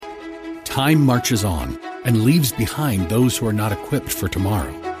Time marches on and leaves behind those who are not equipped for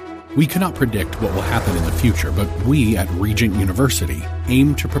tomorrow. We cannot predict what will happen in the future, but we at Regent University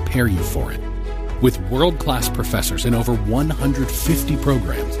aim to prepare you for it. With world-class professors in over 150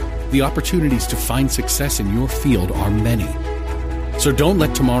 programs, the opportunities to find success in your field are many. So don't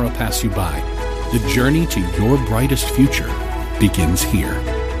let tomorrow pass you by. The journey to your brightest future begins here.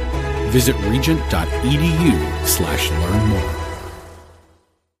 Visit regent.edu/learn more.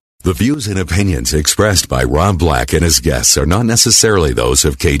 The views and opinions expressed by Rob Black and his guests are not necessarily those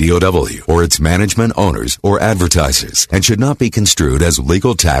of KDOW or its management, owners, or advertisers and should not be construed as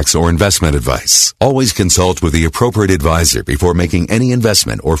legal, tax, or investment advice. Always consult with the appropriate advisor before making any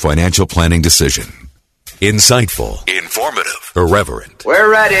investment or financial planning decision. Insightful, informative, irreverent.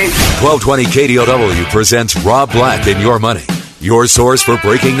 We're ready. 1220 KDOW presents Rob Black and Your Money. Your source for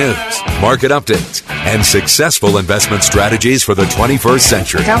breaking news, market updates, and successful investment strategies for the 21st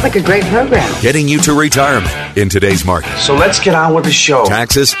century. Sounds like a great program. Getting you to retirement in today's market. So let's get on with the show.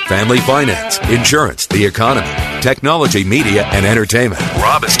 Taxes, family finance, insurance, the economy, technology, media, and entertainment.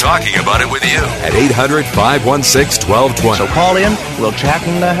 Rob is talking about it with you at 800-516-1220. So call in, we'll chat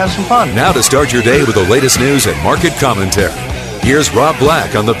and have some fun. Now to start your day with the latest news and market commentary. Here's Rob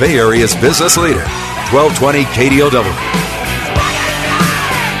Black on the Bay Area's business leader, 1220 KDOW.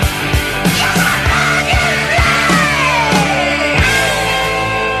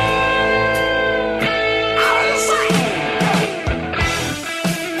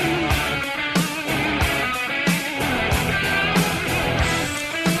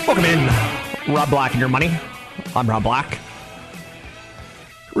 Welcome in, Rob Black and Your Money. I'm Rob Black.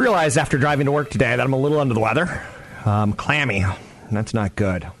 Realized after driving to work today that I'm a little under the weather. Clammy. That's not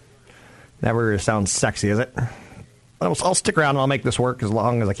good. Never sounds sexy, is it? I'll stick around and I'll make this work as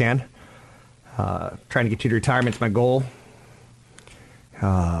long as I can. Trying to get you to retirement's my goal.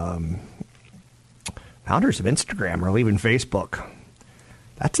 Founders of Instagram are leaving Facebook.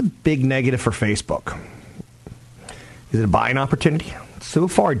 That's a big negative for Facebook. Is it a buying opportunity? So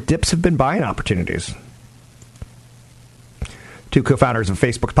far, dips have been buying opportunities. Two co-founders of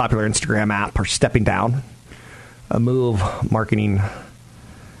Facebook's popular Instagram app are stepping down. A move marketing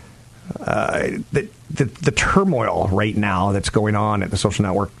the turmoil right now that's going on at the social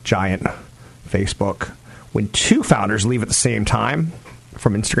network giant Facebook. When two founders leave at the same time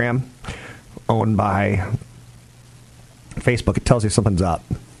from Instagram, owned by Facebook, it tells you something's up.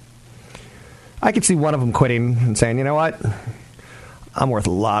 I could see one of them quitting and saying, you know what? I'm worth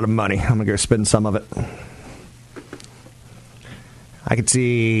a lot of money. I'm going to go spend some of it. I could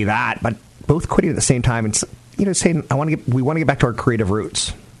see that, but both quitting at the same time and saying, we want to get back to our creative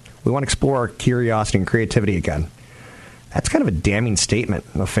roots. We want to explore our curiosity and creativity again. That's kind of a damning statement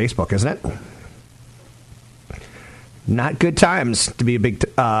of Facebook, isn't it? Not good times to be a big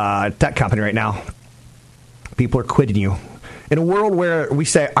tech company right now. People are quitting you. In a world where we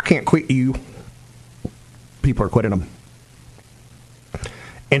say, I can't quit you, people are quitting them.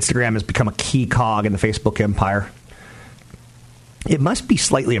 Instagram has become a key cog in the Facebook empire. It must be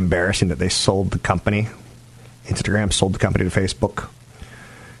slightly embarrassing that they sold the company. Instagram sold the company to Facebook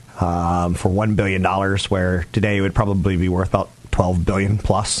for $1 billion, where today it would probably be worth about $12 billion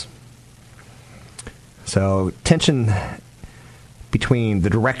plus. So tension between the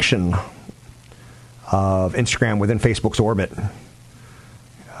direction of Instagram within Facebook's orbit,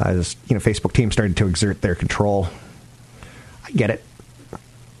 as Facebook team started to exert their control. I get it.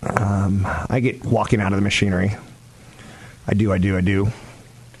 I get walking out of the machinery. I do.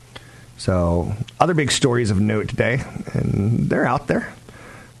 So, other big stories of note today, and they're out there.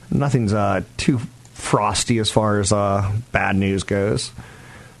 Nothing's too frosty as far as bad news goes.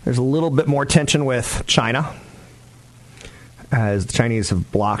 There's a little bit more tension with China, as the Chinese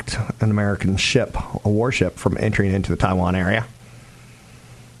have blocked an American ship, a warship, from entering into the Taiwan area.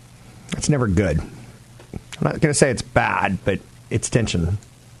 That's never good. I'm not going to say it's bad, but it's tension.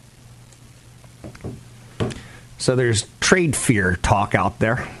 So there's trade fear talk out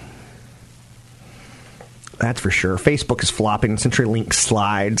there. That's for sure. Facebook is flopping. CenturyLink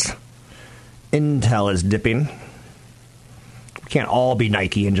slides. Intel is dipping. We can't all be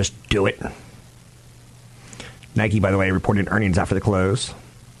Nike and just do it. Nike, by the way, reported earnings after the close.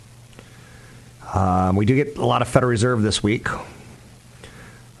 We do get a lot of Federal Reserve this week.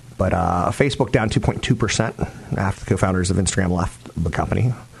 But Facebook down 2.2% after the co-founders of Instagram left the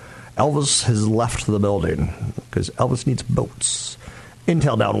company. Elvis has left the building because Elvis needs boats.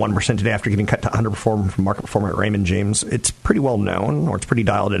 Intel down 1% today after getting cut to underperform from market performer at Raymond James. It's pretty well known, or it's pretty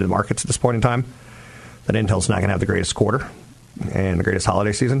dialed into the markets at this point in time, that Intel's not going to have the greatest quarter and the greatest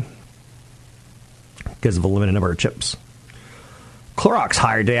holiday season because of a limited number of chips. Clorox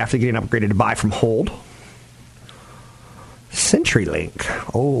hired day after getting upgraded to buy from Hold.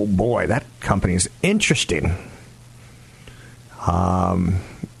 CenturyLink. Oh, boy, that company's interesting.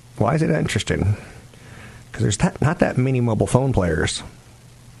 Why is it interesting? Because there's not that many mobile phone players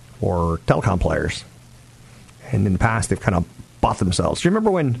or telecom players. And in the past, they've kind of bought themselves. Do you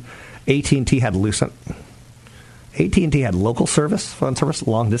remember when AT&T had Lucent? AT&T had local service, phone service,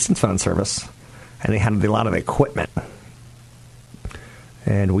 long-distance phone service, and they had a lot of equipment.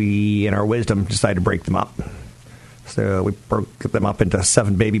 And we, in our wisdom, decided to break them up. So we broke them up into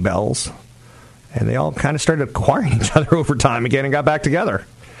 7 baby bells, and they all kind of started acquiring each other over time again and got back together.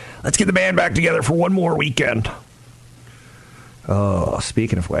 Let's get the band back together for one more weekend. Oh,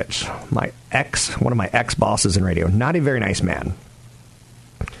 speaking of which, one of my ex-bosses in radio, not a very nice man.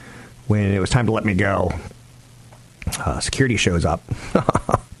 When it was time to let me go, security shows up.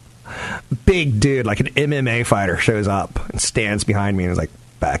 Big dude, like an MMA fighter, shows up and stands behind me and is like,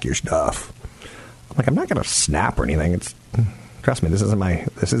 "Back your stuff." I'm like, I'm not going to snap or anything. Trust me, this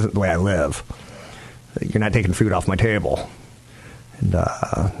isn't the way I live. You're not taking food off my table. And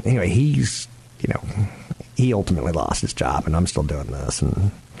anyway, he ultimately lost his job, and I'm still doing this,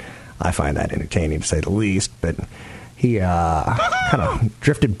 and I find that entertaining to say the least. But he kind of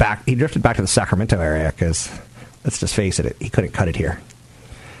drifted back. He drifted back to the Sacramento area because, let's just face it, he couldn't cut it here.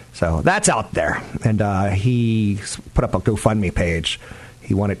 So that's out there, and he put up a GoFundMe page.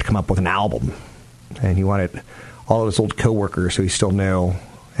 He wanted to come up with an album, and he wanted all of his old coworkers who he still knew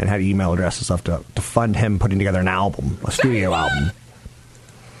and had email addresses and stuff to fund him putting together an album, a studio album.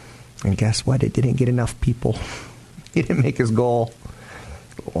 And guess what? It didn't get enough people. He didn't make his goal.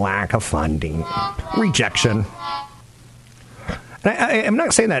 Lack of funding. Rejection. And I'm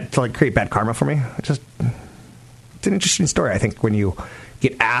not saying that to create bad karma for me. It's an interesting story. I think when you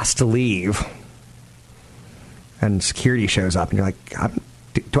get asked to leave and security shows up and you're like,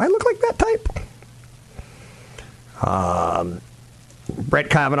 do I look like that type? Brett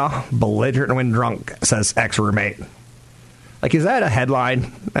Kavanaugh, belligerent when drunk, says ex-roommate. Is that a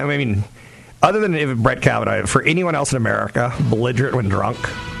headline? I mean, other than Brett Kavanaugh, for anyone else in America, belligerent when drunk?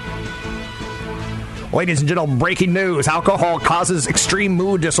 Ladies and gentlemen, breaking news. Alcohol causes extreme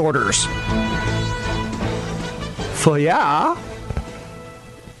mood disorders. So, yeah.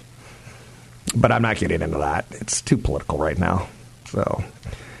 But I'm not getting into that. It's too political right now. So,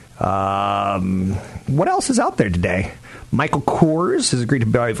 what else is out there today? Michael Kors has agreed to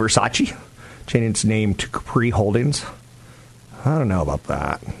buy Versace, changing its name to Capri Holdings. I don't know about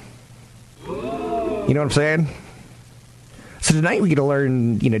that. You know what I'm saying? So tonight we get to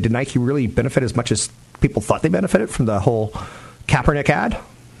learn, did Nike really benefit as much as people thought they benefited from the whole Kaepernick ad?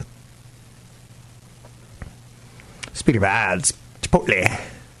 Speaking of ads, Chipotle.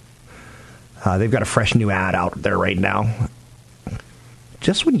 They've got a fresh new ad out there right now.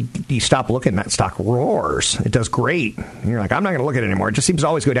 Just when you stop looking, that stock roars. It does great. And you're like, I'm not going to look at it anymore. It just seems to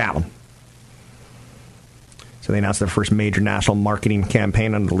always go down. So they announced their first major national marketing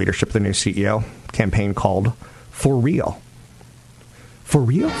campaign under the leadership of the new CEO. Campaign called For Real. For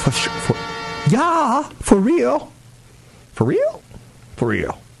real? Yeah, for real. For real? For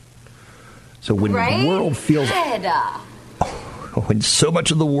real. So when the world feels... When so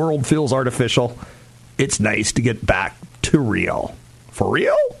much of the world feels artificial, it's nice to get back to real. For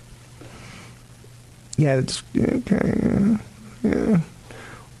real? Yeah, it's okay. Yeah.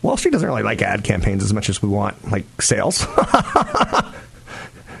 Wall Street doesn't really like ad campaigns as much as we want, sales.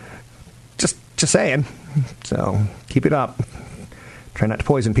 Just saying. So keep it up. Try not to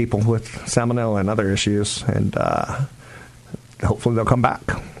poison people with salmonella and other issues, and hopefully they'll come back.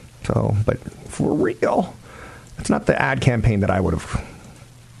 So, but for real, it's not the ad campaign that I would have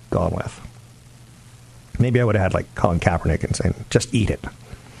gone with. Maybe I would have had Colin Kaepernick and saying, just eat it.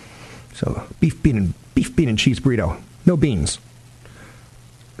 So beef, bean, and cheese burrito. No beans.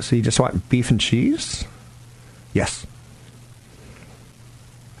 So you just want beef and cheese? Yes.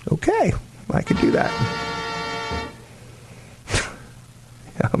 Okay. I could do that.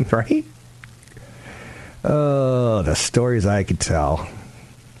 Right? Oh, the stories I could tell.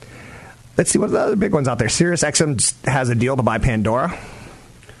 Let's see, what are the other big ones out there? SiriusXM has a deal to buy Pandora.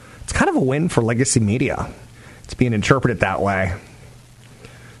 It's kind of a win for legacy media. It's being interpreted that way.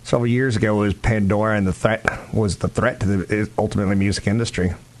 Several years ago, it was Pandora, and the threat to the ultimately music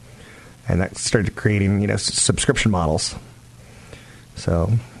industry. And that started creating, subscription models.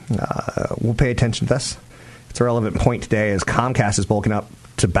 So we'll pay attention to this. It's a relevant point today as Comcast is bulking up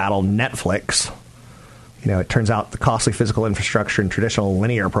to battle Netflix. It turns out the costly physical infrastructure and traditional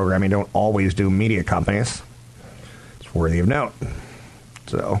linear programming don't always do media companies. It's worthy of note.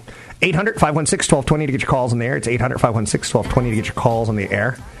 So 800-516-1220 to get your calls in the air. It's 800-516-1220 to get your calls on the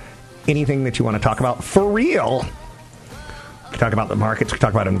air. Anything that you want to talk about for real. We can talk about the markets. We can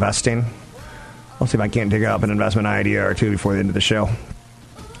talk about investing. I'll see if I can't dig up an investment idea or two before the end of the show.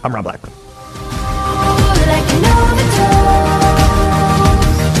 I'm Rob Black.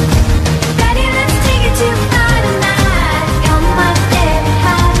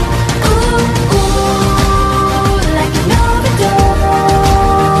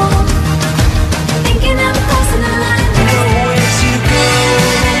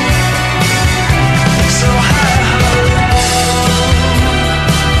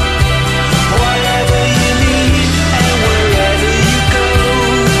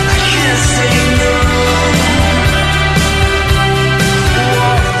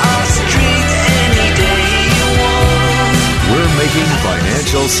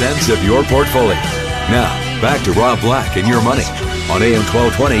 Sense of your portfolio. Now, back to Rob Black and Your Money on AM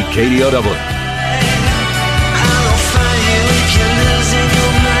 1220 KDOW.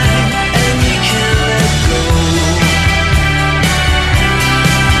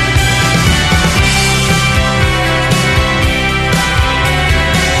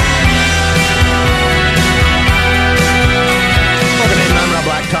 Welcome in. I'm Rob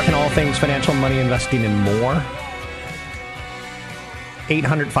Black, talking all things financial, money, investing, and more.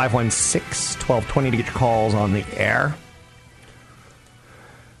 800-516-1220 to get your calls on the air.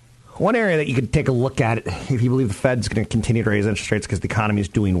 One area that you could take a look at if you believe the Fed's going to continue to raise interest rates because the economy is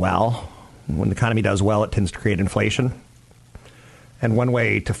doing well. When the economy does well, it tends to create inflation. And one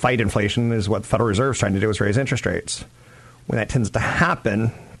way to fight inflation is what the Federal Reserve is trying to do, is raise interest rates. When that tends to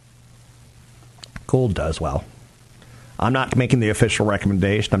happen, gold does well. I'm not making the official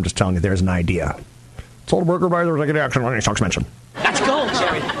recommendation. I'm just telling you there's an idea. Sold a broker by the regular action on any stocks mentioned. That's gold,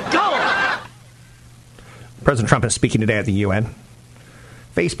 Jerry. Gold! President Trump is speaking today at the UN.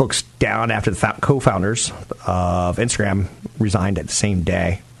 Facebook's down after the co-founders of Instagram resigned at the same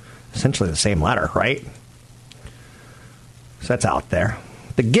day. Essentially the same letter, right? So that's out there.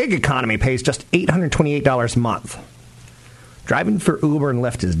 The gig economy pays just $828 a month. Driving for Uber and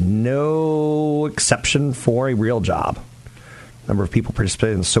Lyft is no exception for a real job. The number of people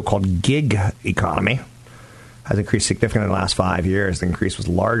participating in the so-called gig economy has increased significantly in the last 5 years. The increase was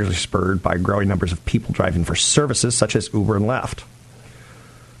largely spurred by growing numbers of people driving for services such as Uber and Lyft.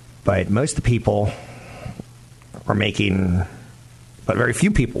 But most of the people are making, but very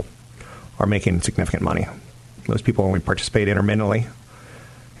few people are making significant money. Most people only participate intermittently,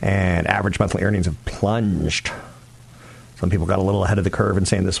 and average monthly earnings have plunged. Some people got a little ahead of the curve in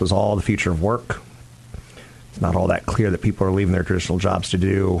saying this was all the future of work. It's not all that clear that people are leaving their traditional jobs to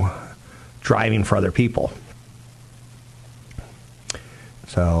do driving for other people.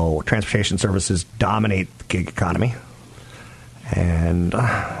 So transportation services dominate the gig economy. And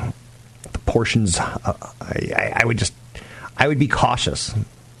the portions, I would be cautious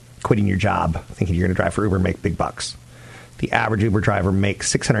quitting your job thinking you're going to drive for Uber and make big bucks. The average Uber driver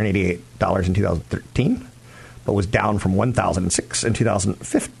makes $688 in 2013, but was down from $1,006 in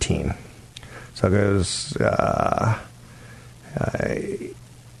 2015. So it goes,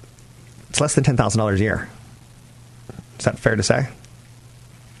 it's less than $10,000 a year. Is that fair to say?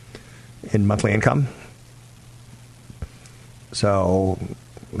 In monthly income? So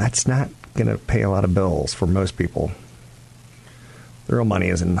that's not going to pay a lot of bills for most people. The real money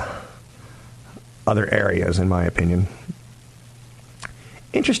is in other areas, in my opinion.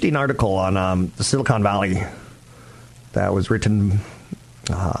 Interesting article on the Silicon Valley that was written.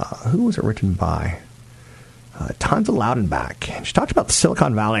 Who was it written by? Tanja Loudenbach. She talked about the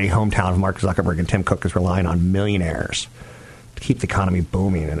Silicon Valley hometown of Mark Zuckerberg and Tim Cook is relying on millionaires to keep the economy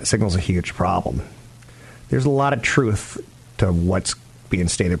booming, and it signals a huge problem. There's a lot of truth to what's being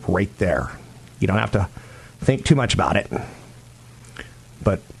stated right there. You don't have to think too much about it.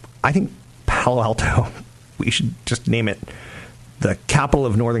 But I think Palo Alto, we should just name it the capital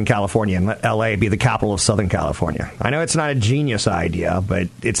of Northern California and let L.A. be the capital of Southern California. I know it's not a genius idea, but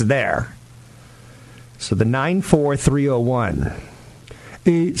it's there. So the 94301,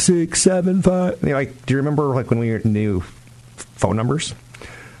 8675. Do you remember when we knew phone numbers?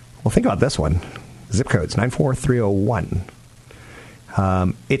 Well, think about this one. Zip codes,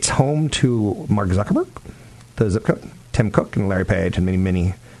 94301. It's home to Mark Zuckerberg, the zip code, Tim Cook, and Larry Page, and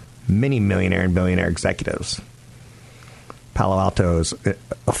many millionaire and billionaire executives. Palo Alto's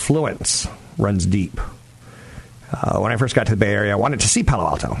affluence runs deep. When I first got to the Bay Area, I wanted to see Palo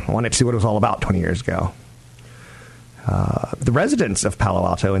Alto. I wanted to see what it was all about 20 years ago. The residents of Palo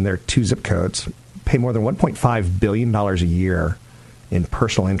Alto and their 2 zip codes pay more than $1.5 billion a year in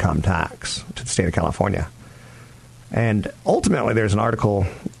personal income tax to the state of California. And ultimately, there's an article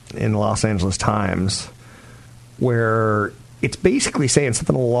in the Los Angeles Times where it's basically saying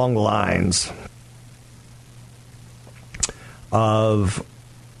something along the lines of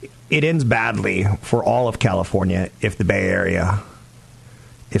it ends badly for all of California if the Bay Area,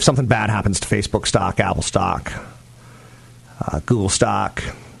 if something bad happens to Facebook stock, Apple stock, Google stock,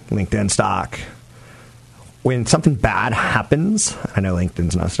 LinkedIn stock. When something bad happens, I know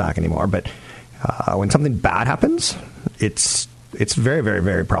LinkedIn's not a stock anymore, but when something bad happens, it's very, very,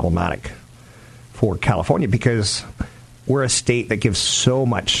 very problematic for California because we're a state that gives so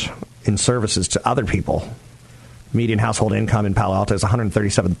much in services to other people. Median household income in Palo Alto is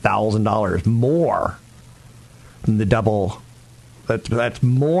 $137,000 more than the double. That's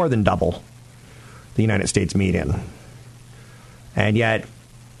more than double the United States median. And yet,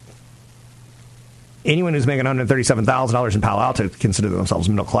 anyone who's making $137,000 in Palo Alto consider themselves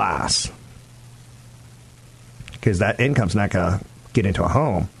middle class because that income's not going to get into a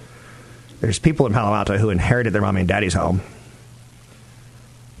home. There's people in Palo Alto who inherited their mommy and daddy's home.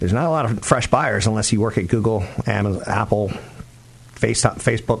 There's not a lot of fresh buyers unless you work at Google, Amazon, Apple, Facebook,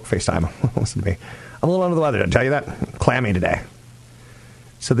 FaceTime. Listen to me. I'm a little under the weather, did I tell you that? Clammy today.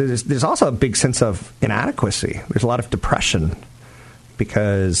 So there's also a big sense of inadequacy. There's a lot of depression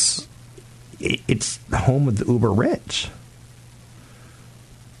because it's the home of the uber rich.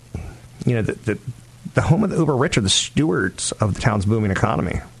 You know, the home of the uber rich are the stewards of the town's booming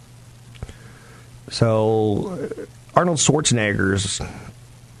economy. So Arnold Schwarzenegger's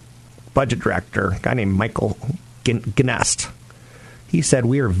budget director, a guy named Michael Gnest, he said,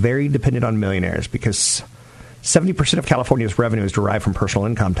 we are very dependent on millionaires because 70% of California's revenue is derived from personal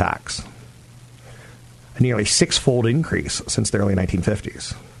income tax. A nearly six-fold increase since the early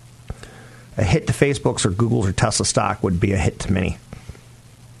 1950s. A hit to Facebook's or Google's or Tesla stock would be a hit to many.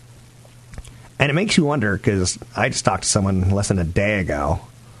 And it makes you wonder, because I just talked to someone less than a day ago,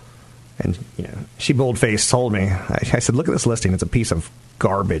 and she bold-faced told me, I said, look at this listing, it's a piece of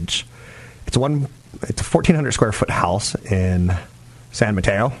garbage. It's a 1,400 square foot house in San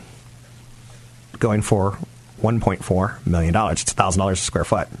Mateo, going for $1.4 million. It's $1,000 a square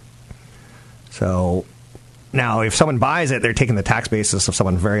foot. So now, if someone buys it, they're taking the tax basis of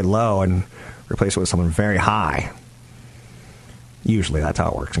someone very low and replace it with someone very high. Usually, that's how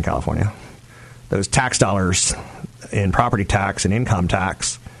it works in California. Those tax dollars in property tax and income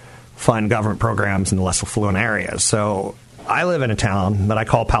tax fund government programs in the less affluent areas. So I live in a town that I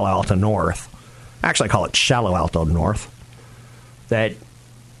call Palo Alto North. Actually, I call it Shallow Alto North. That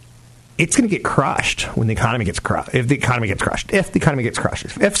it's going to get crushed when the economy gets crushed. If the economy gets crushed.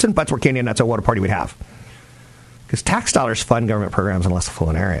 If ifs and buts were candy and nuts, what a party we'd have. Because tax dollars fund government programs in less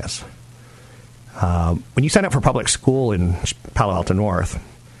affluent areas. When you sign up for public school in Palo Alto North,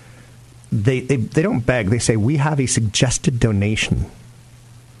 they don't beg. They say, we have a suggested donation.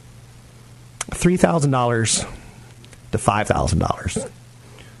 $3,000 to $5,000.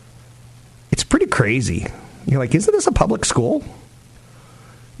 It's pretty crazy. You're like, isn't this a public school?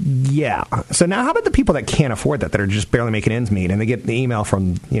 Yeah. So now how about the people that can't afford that are just barely making ends meet, and they get the email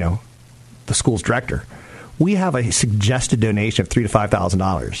from, the school's director. We have a suggested donation of $3,000 to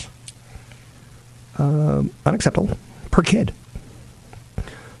 $5,000. Unacceptable per kid.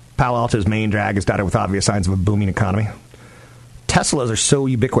 Palo Alto's main drag is dotted with obvious signs of a booming economy. Teslas are so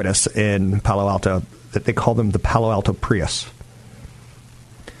ubiquitous in Palo Alto that they call them the Palo Alto Prius.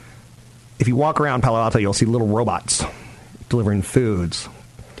 If you walk around Palo Alto, you'll see little robots delivering foods.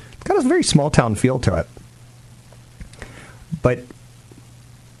 It's got a very small-town feel to it. But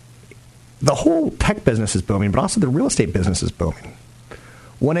the whole tech business is booming, but also the real estate business is booming.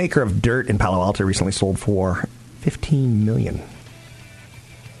 1 acre of dirt in Palo Alto recently sold for $15 million.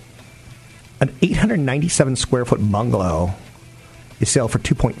 An 897-square-foot bungalow is sold for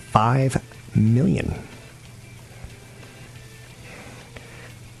 $2.5 million.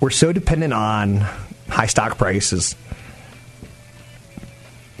 We're so dependent on high stock prices.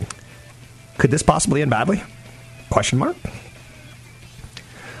 Could this possibly end badly? Question mark.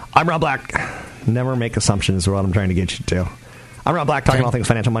 I'm Rob Black. Never make assumptions is what I'm trying to get you to. I'm Rob Black, talking all things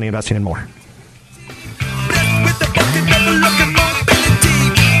financial, money, investing, and more.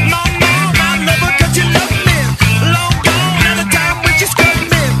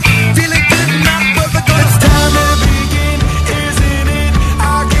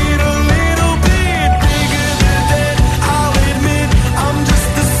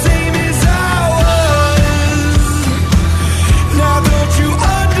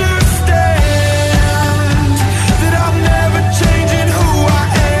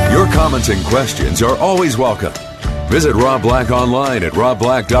 Comments and questions are always welcome. Visit Rob Black online at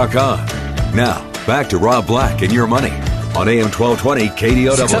robblack.com. Now, back to Rob Black and Your Money on AM 1220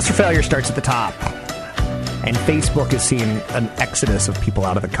 KDOW. Success or failure starts at the top. And Facebook is seeing an exodus of people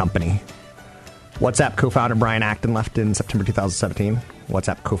out of the company. WhatsApp co-founder Brian Acton left in September 2017.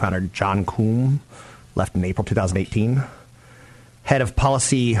 WhatsApp co-founder John Kuhn left in April 2018. Head of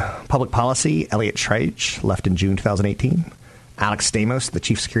public policy Elliot Schreich left in June 2018. Alex Stamos, the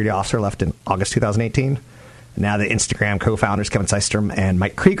chief security officer, left in August 2018. Now the Instagram co-founders Kevin Systrom and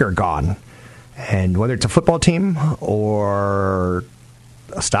Mike Krieger are gone. And whether it's a football team or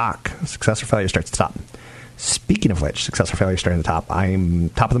a stock, success or failure starts at the top. Speaking of which, success or failure starting at the top, I'm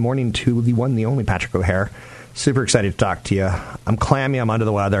top of the morning to the one, the only Patrick O'Hare. Super excited to talk to you. I'm clammy, I'm under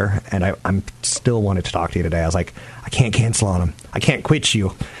the weather, and I'm still wanted to talk to you today. I was like, I can't cancel on him. I can't quit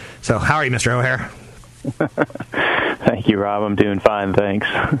you. So how are you, Mr. O'Hare? Thank you, Rob. I'm doing fine, thanks.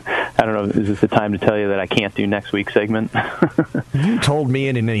 I don't know, is this the time to tell you that I can't do next week's segment? You told me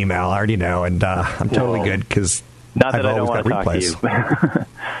in an email, I already know, and I'm totally good because I've always got replays.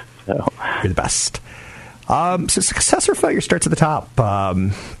 So. You're the best. So success or failure starts at the top.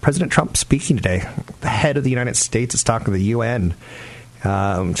 President Trump speaking today. The head of the United States is talking to the UN.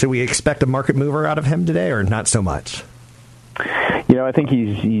 Should we expect a market mover out of him today or not so much? You know, I think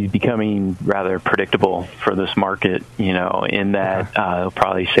he's becoming rather predictable for this market, you know, in that he'll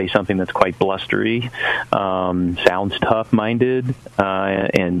probably say something that's quite blustery, sounds tough-minded,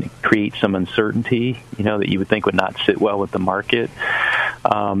 and create some uncertainty, you know, that you would think would not sit well with the market.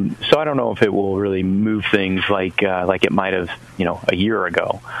 So I don't know if it will really move things like it might have, you know, a year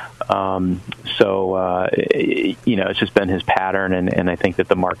ago. You know, it's just been his pattern, and I think that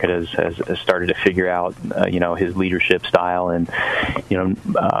the market has started to figure out, you know, his leadership style, and, you know,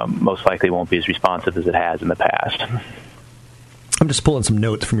 most likely won't be as responsive as it has in the past. I'm just pulling some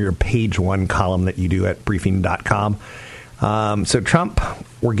notes from your page one column that you do at briefing.com. So Trump,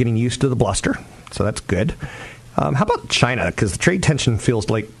 we're getting used to the bluster, so that's good. How about China? Because the trade tension feels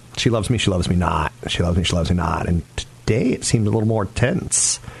like she loves me not. She loves me not. And today it seemed a little more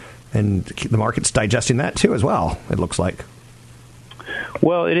tense. And the market's digesting that, too, as well, it looks like.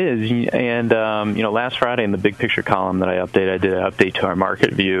 Well, it is. And, you know, last Friday in the big picture column that I did an update to our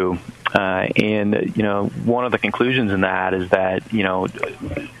market view. And, you know, one of the conclusions in that is that, you know,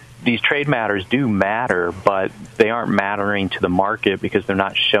 these trade matters do matter, but they aren't mattering to the market because they're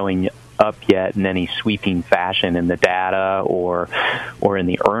not showing up yet in any sweeping fashion in the data or in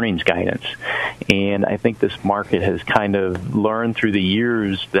the earnings guidance. And I think this market has kind of learned through the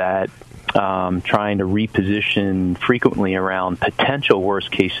years that trying to reposition frequently around potential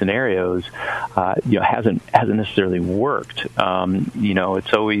worst case scenarios, you know, hasn't necessarily worked. You know,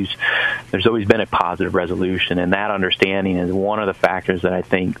 there's always been a positive resolution, and that understanding is one of the factors that I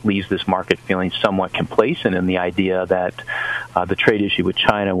think leaves this market feeling somewhat complacent in the idea that the trade issue with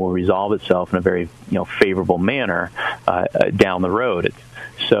China will resolve itself in a very, you know, favorable manner down the road.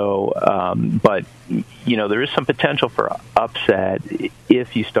 But, you know, there is some potential for upset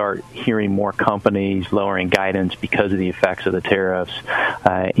if you start hearing more companies lowering guidance because of the effects of the tariffs,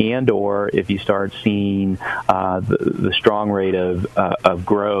 and or if you start seeing the strong rate of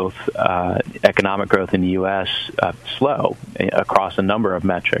growth, economic growth in the U.S. Slow across a number of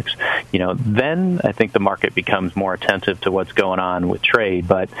metrics. You know, then I think the market becomes more attentive to what's going on with trade.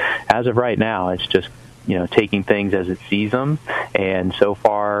 But as of right now, it's just, you know, taking things as it sees them. And so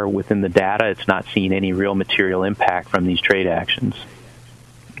far within the data, it's not seeing any real material impact from these trade actions.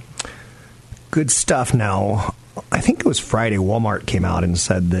 Good stuff. Now, I think it was Friday, Walmart came out and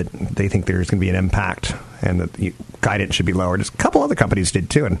said that they think there's going to be an impact and that the guidance should be lowered. A couple other companies did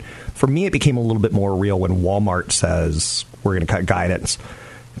too. And for me, it became a little bit more real when Walmart says we're going to cut guidance.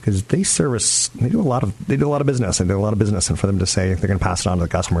 Because they do a lot of business, and and for them to say they're going to pass it on to the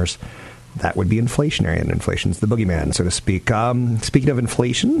customers, that would be inflationary, and inflation's the boogeyman, so to speak. Speaking of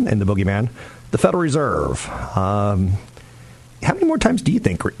inflation and the boogeyman, the Federal Reserve. How many more times do you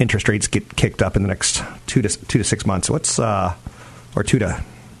think interest rates get kicked up in the next 2 to 6 months? What am I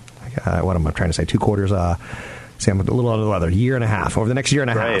trying to say? 2 quarters. See, I'm a little under the weather. Year and a half. Over the next year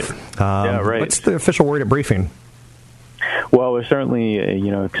and a half. Right. What's the official word at briefing? Well, we're certainly,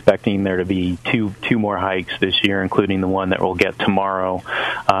 you know, expecting there to be two more hikes this year, including the one that we'll get tomorrow.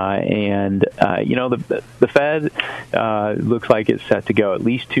 You know, the Fed looks like it's set to go at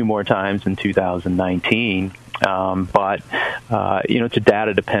least 2 more times in 2019. But you know, it's a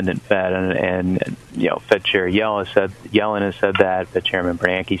data-dependent Fed, and you know, Fed Chair Yellen has said that. Fed Chairman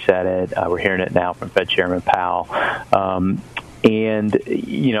Bernanke said it. We're hearing it now from Fed Chairman Powell. And,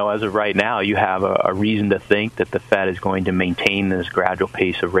 as of right now, you have a reason to think that the Fed is going to maintain this gradual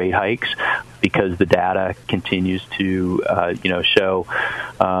pace of rate hikes because the data continues to, show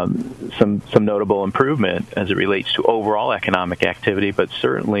some notable improvement as it relates to overall economic activity, but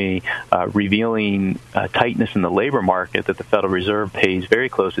certainly revealing tightness in the labor market that the Federal Reserve pays very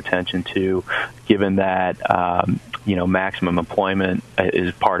close attention to, given that maximum employment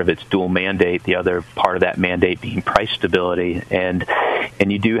is part of its dual mandate, the other part of that mandate being price stability. And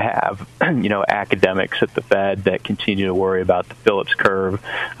you do have, academics at the Fed that continue to worry about the Phillips curve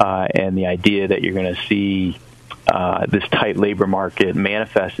and the idea that you're going to see this tight labor market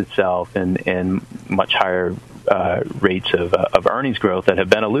manifest itself in much higher rates of earnings growth that have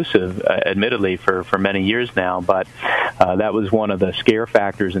been elusive, admittedly, for many years now. But that was one of the scare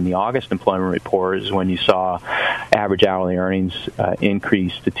factors in the August employment report, is when you saw average hourly earnings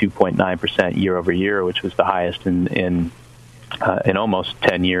increase to 2.9% year over year, which was the highest in almost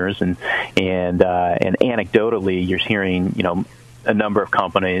 10 years. And anecdotally, you're hearing, a number of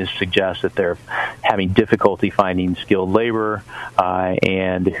companies suggest that they're having difficulty finding skilled labor,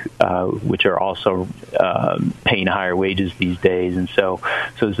 and which are also paying higher wages these days. And so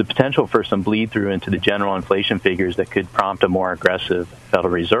there's the potential for some bleed through into the general inflation figures that could prompt a more aggressive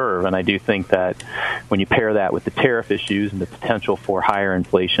Federal Reserve. And I do think that when you pair that with the tariff issues and the potential for higher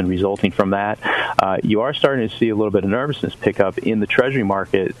inflation resulting from that, you are starting to see a little bit of nervousness pick up in the Treasury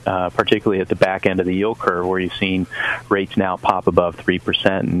market, particularly at the back end of the yield curve, where you've seen rates now pop above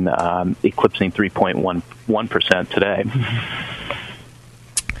 3% and eclipsing 3.11% today.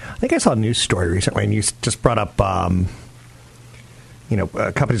 I think I saw a news story recently, and you just brought up, companies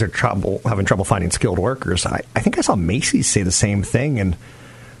are having trouble finding skilled workers. I think I saw Macy's say the same thing. And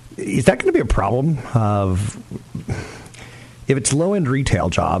is that going to be a problem if it's low-end retail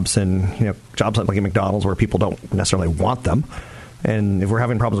jobs and, jobs like at McDonald's where people don't necessarily want them, and if we're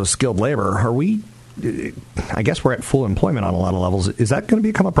having problems with skilled labor, I guess we're at full employment on a lot of levels. Is that going to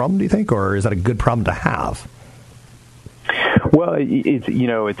become a problem, do you think, or is that a good problem to have? Well, it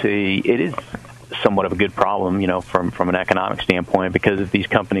is somewhat of a good problem, from an economic standpoint, because if these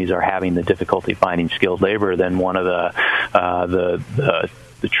companies are having the difficulty finding skilled labor, then one of the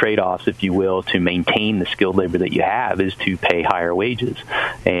trade-offs, if you will, to maintain the skilled labor that you have is to pay higher wages,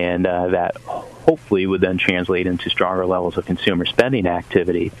 and that hopefully would then translate into stronger levels of consumer spending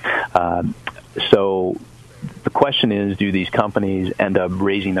activity. So the question is, do these companies end up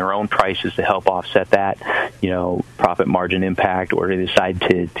raising their own prices to help offset that, profit margin impact, or do they decide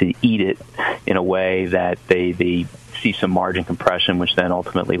to eat it in a way that they see some margin compression, which then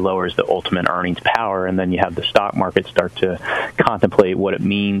ultimately lowers the ultimate earnings power, and then you have the stock market start to contemplate what it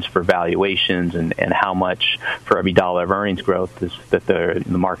means for valuations and how much for every dollar of earnings growth that the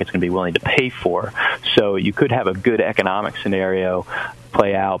market's going to be willing to pay for. So you could have a good economic scenario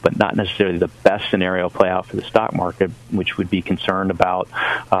play out, but not necessarily the best scenario play out for the stock market, which would be concerned about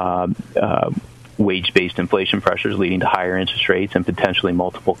wage-based inflation pressures leading to higher interest rates and potentially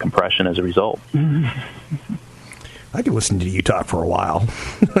multiple compression as a result. I could listen to you talk for a while.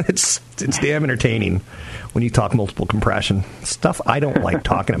 It's damn entertaining when you talk multiple compression. Stuff I don't like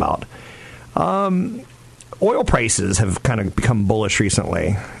talking about. Oil prices have kind of become bullish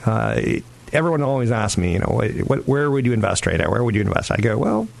recently. Everyone always asks me, where would you invest right now? Where would you invest? I go,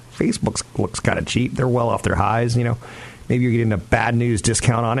 well, Facebook looks kind of cheap. They're well off their highs. Maybe you're getting a bad news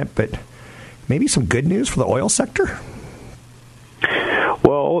discount on it, but maybe some good news for the oil sector?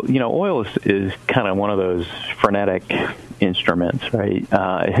 Well, oil is kind of one of those frenetic instruments, right?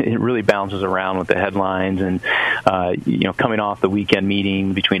 It really bounces around with the headlines, and coming off the weekend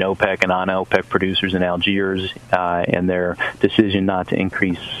meeting between OPEC and non-OPEC producers in Algiers, and their decision not to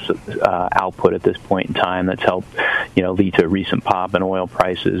increase output at this point in time, that's helped lead to a recent pop in oil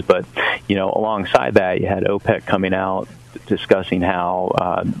prices. But alongside that, you had OPEC coming out discussing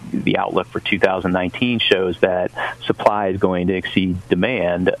how the outlook for 2019 shows that supply is going to exceed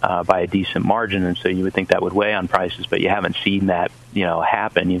demand by a decent margin, and so you would think that would weigh on prices, but you haven't seen that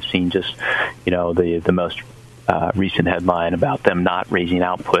happen. You've seen just the most recent headline about them not raising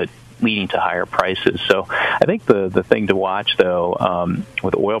output, leading to higher prices. So I think the thing to watch, though,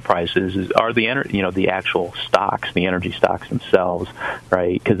 with oil prices are the actual stocks, the energy stocks themselves,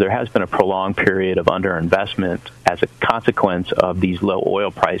 right? Because there has been a prolonged period of underinvestment as a consequence of these low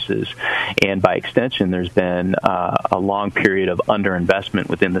oil prices, and by extension, there's been a long period of underinvestment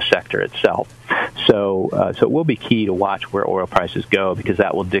within the sector itself. So it will be key to watch where oil prices go, because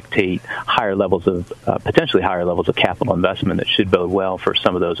that will dictate potentially higher levels of capital investment that should bode well for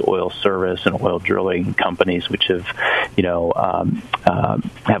some of those oil service and oil drilling companies, which have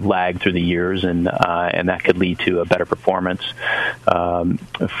lagged through the years, and that could lead to a better performance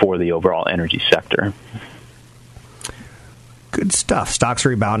for the overall energy sector. Good stuff. Stocks are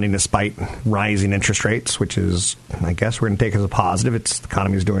rebounding despite rising interest rates, which is, I guess, we're going to take as a positive. The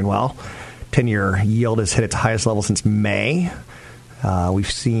economy is doing well. 10-year yield has hit its highest level since May. We've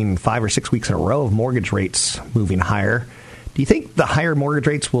seen 5 or 6 weeks in a row of mortgage rates moving higher. Do you think the higher mortgage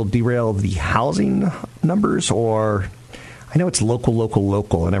rates will derail the housing numbers? Or I know it's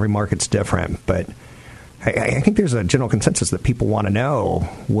local, and every market's different, but I think there's a general consensus that people want to know,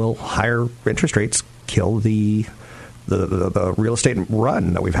 will higher interest rates kill the real estate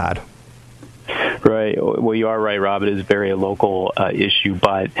run that we've had? Right. Well, you are right, Rob. It is very a local issue,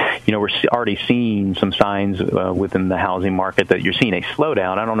 but we're already seeing some signs within the housing market that you're seeing a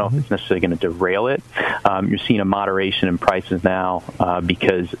slowdown. I don't know if it's necessarily going to derail it. You're seeing a moderation in prices now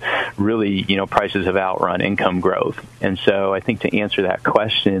because really, prices have outrun income growth. And so I think to answer that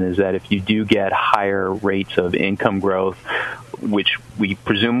question is that if you do get higher rates of income growth, which we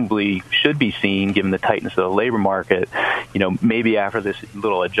presumably should be seeing given the tightness of the labor market, maybe after this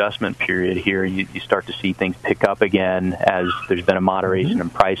little adjustment period here, you start to see things pick up again as there's been a moderation in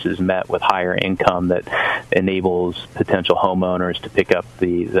prices met with higher income that enables potential homeowners to pick up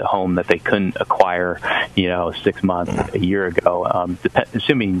the home that they couldn't acquire, 6 months, a year ago,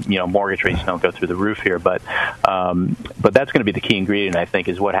 assuming, mortgage rates don't go through the roof here. But that's going to be the key ingredient, I think,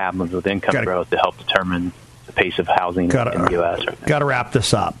 is what happens with income growth to help determine the pace of housing in the U.S. Got to wrap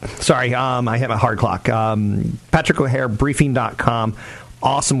this up. Sorry, I have a hard clock. Patrick O'Hare, Briefing.com.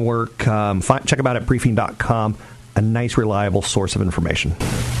 Awesome work. Check him out at Briefing.com. A nice, reliable source of information.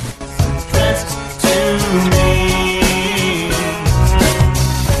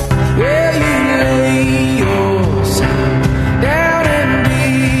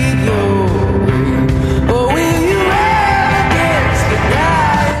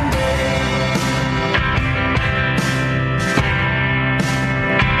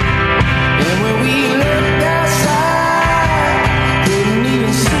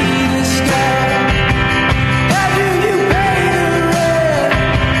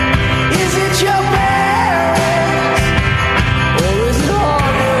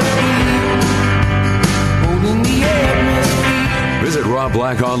 Rob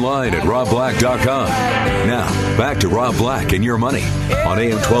Black online at robblack.com. Now, back to Rob Black and Your Money on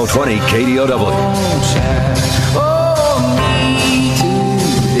AM 1220 KDOW.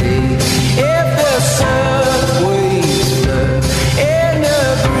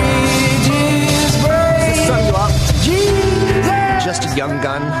 Just a young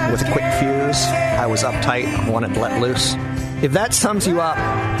gun with a quick fuse. I was uptight, wanted to let loose. If that sums you up,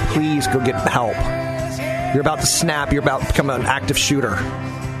 please go get help. You're about to snap. You're about to become an active shooter.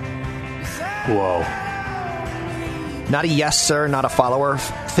 Whoa. Not a yes, sir, not a follower.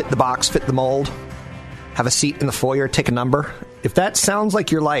 Fit the box, fit the mold. Have a seat in the foyer, take a number. If that sounds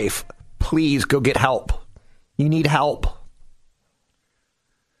like your life, please go get help. You need help.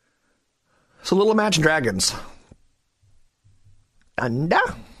 So Little Imagine Dragons.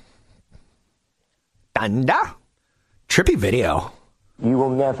 Dunda. Trippy video. You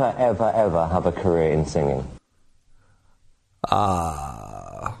will never, ever, ever have a career in singing.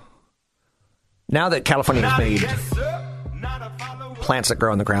 Now that California has made plants that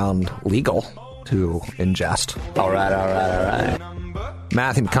grow on the ground legal to ingest. All right.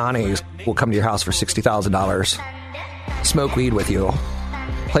 Matthew McConaughey will come to your house for $60,000, smoke weed with you,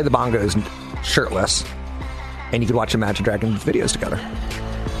 play the bongos shirtless, and you can watch Imagine Dragons videos together.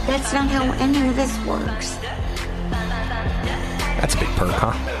 That's not how any of this works. That's a big perk,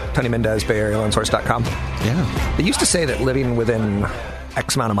 huh? Tony Mendez, Bay Area LoanSource.com. Yeah. They used to say that living within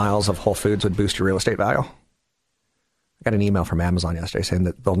X amount of miles of Whole Foods would boost your real estate value. I got an email from Amazon yesterday saying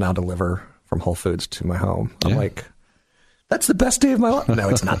that they'll now deliver from Whole Foods to my home. I'm like, that's the best day of my life. No,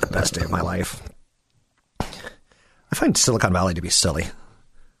 it's not the best day of my life. I find Silicon Valley to be silly.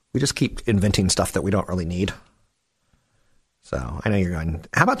 We just keep inventing stuff that we don't really need. So I know you're going,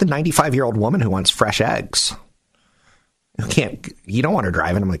 how about the 95-year-old woman who wants fresh eggs? You don't want her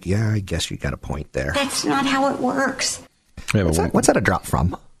driving. I'm like, yeah, I guess you got a point there. That's not how it works. Yeah, what's that a drop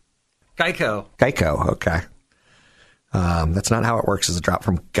from? Geico. Okay. That's not how it works as a drop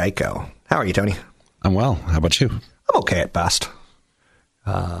from Geico. How are you, Tony? I'm well. How about you? I'm okay at best.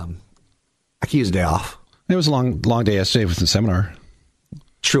 I could use a day off. It was a long day yesterday with the seminar.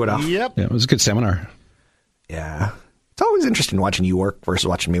 True enough. Yep. Yeah, it was a good seminar. Yeah. It's always interesting watching you work versus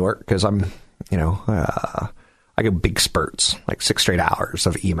watching me work because I'm I go big spurts, like 6 straight hours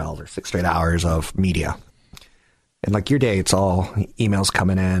of emails or 6 straight hours of media. And like your day, it's all emails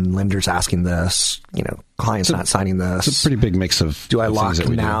coming in, lenders asking this, clients not signing this. It's a pretty big mix of. Do I lock things that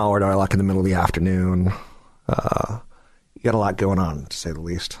we now or do I lock in the middle of the afternoon? You got a lot going on, to say the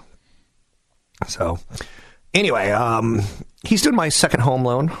least. So anyway, he's doing my second home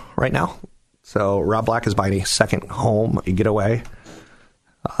loan right now. So Rob Black is buying a second home, a getaway.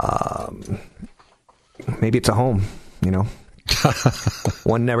 Maybe it's a home,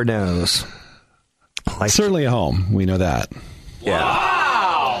 One never knows. Certainly a home. We know that. Yeah.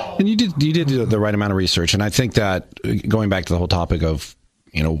 Wow. And you did do the right amount of research. And I think that going back to the whole topic of,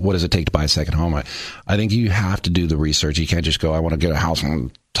 what does it take to buy a second home? I think you have to do the research. You can't just go, I want to get a house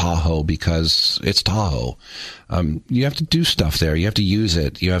in Tahoe because it's Tahoe. You have to do stuff there. You have to use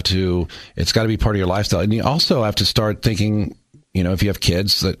it. It's got to be part of your lifestyle. And you also have to start thinking, if you have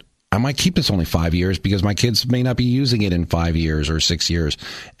kids, that I might keep this only 5 years because my kids may not be using it in 5 years or 6 years.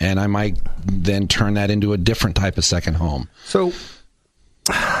 And I might then turn that into a different type of second home. So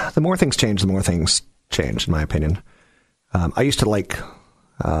the more things change, in my opinion. I used to like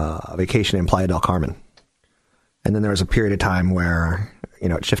vacation in Playa del Carmen. And then there was a period of time where,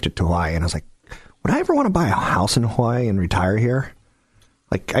 it shifted to Hawaii. And I was like, would I ever want to buy a house in Hawaii and retire here?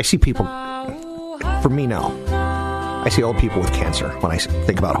 Like, I see people, for me, no. I see old people with cancer when I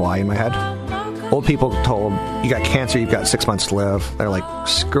think about Hawaii in my head. Old people told, you got cancer, you've got 6 months to live. They're like,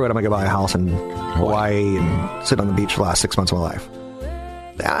 screw it, I'm going to go buy a house in Hawaii and sit on the beach for the last 6 months of my life.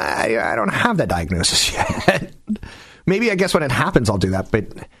 I don't have that diagnosis yet. Maybe, I guess, when it happens, I'll do that. But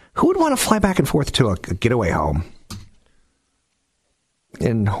who would want to fly back and forth to a getaway home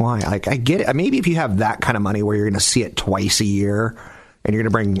in Hawaii? Like, I get it. Maybe if you have that kind of money where you're going to see it twice a year and you're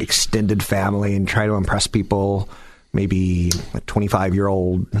going to bring extended family and try to impress people, maybe a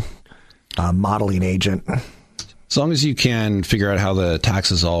 25-year-old modeling agent. As long as you can figure out how the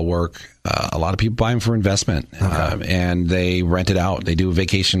taxes all work, a lot of people buy them for investment, and they rent it out. They do a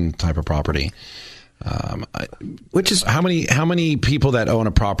vacation type of property. Which is how many people that own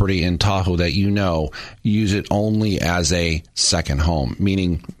a property in Tahoe that use it only as a second home?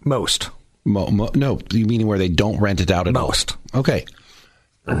 Meaning most. No, meaning where they don't rent it out at all. Most. Okay.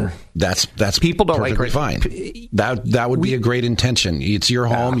 That's people don't perfectly like fine. That would be a great intention. It's your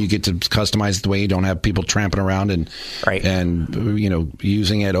home. You get to customize it the way you don't have people tramping around and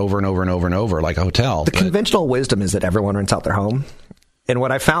using it over and over and over and over like a hotel. The conventional wisdom is that everyone rents out their home. And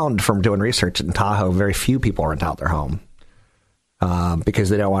what I found from doing research in Tahoe, very few people rent out their home because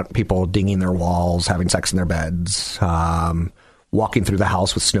they don't want people dinging their walls, having sex in their beds, walking through the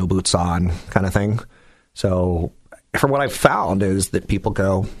house with snow boots on, kind of thing. So from what I've found is that people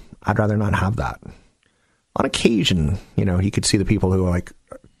go, I'd rather not have that. On occasion, you could see the people who are like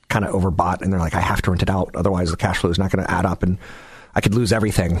kind of overbought and they're like, I have to rent it out. Otherwise the cash flow is not going to add up and I could lose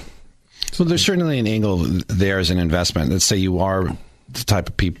everything. So there's certainly an angle there as an investment. Let's say you are the type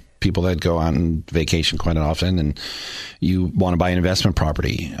of people that go on vacation quite often and you want to buy an investment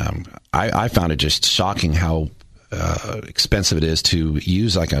property. I found it just shocking how expensive it is to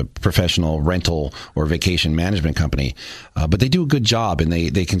use like a professional rental or vacation management company, but they do a good job and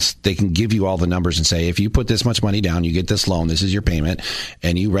they can give you all the numbers and say, if you put this much money down, you get this loan, this is your payment,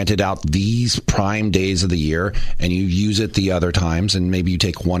 and you rent it out these prime days of the year and you use it the other times, and maybe you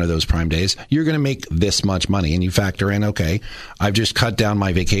take one of those prime days, you're going to make this much money, and you factor in, okay, I've just cut down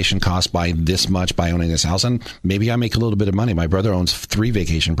my vacation costs by this much by owning this house, and maybe I make a little bit of money. My brother owns 3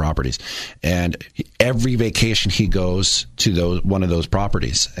 vacation properties, and every vacation he goes to one of those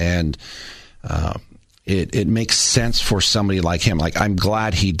properties, and it makes sense for somebody like him. Like, I'm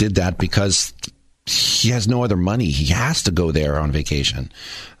glad he did that because he has no other money. He has to go there on vacation.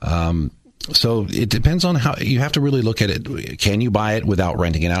 So it depends on how you have to really look at it. Can you buy it without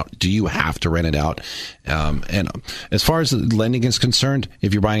renting it out? Do you have to rent it out? And as far as lending is concerned,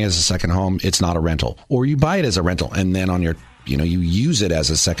 if you're buying it as a second home, it's not a rental, or you buy it as a rental and then on your you use it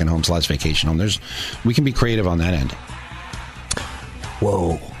as a second home / vacation home. We can be creative on that end.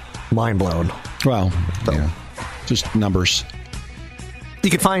 Whoa. Mind blown. Well, just numbers.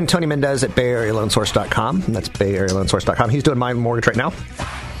 You can find Tony Mendez at BayAreaLoanSource.com. That's BayAreaLoanSource.com. He's doing my mortgage right now.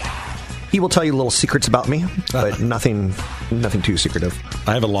 He will tell you little secrets about me, but nothing too secretive.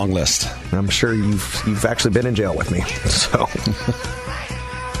 I have a long list. I'm sure you've actually been in jail with me, so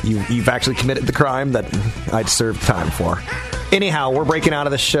you've actually committed the crime that I'd served time for. Anyhow, we're breaking out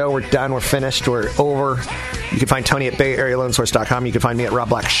of the show. We're done. We're finished. We're over. You can find Tony at BayAreaLoanSource.com. You can find me at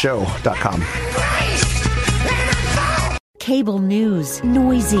RobBlackShow.com. Cable news,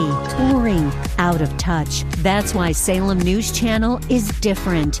 noisy, boring. out of touch. That's why Salem News Channel is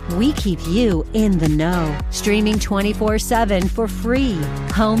different. We keep you in the know. Streaming 24/7 for free.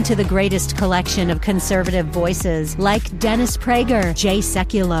 Home to the greatest collection of conservative voices like Dennis Prager, Jay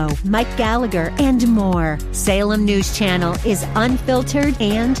Sekulow, Mike Gallagher, and more. Salem News Channel is unfiltered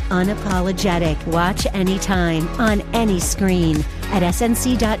and unapologetic. Watch anytime on any screen at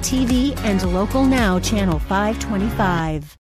snc.tv and Local Now Channel 525.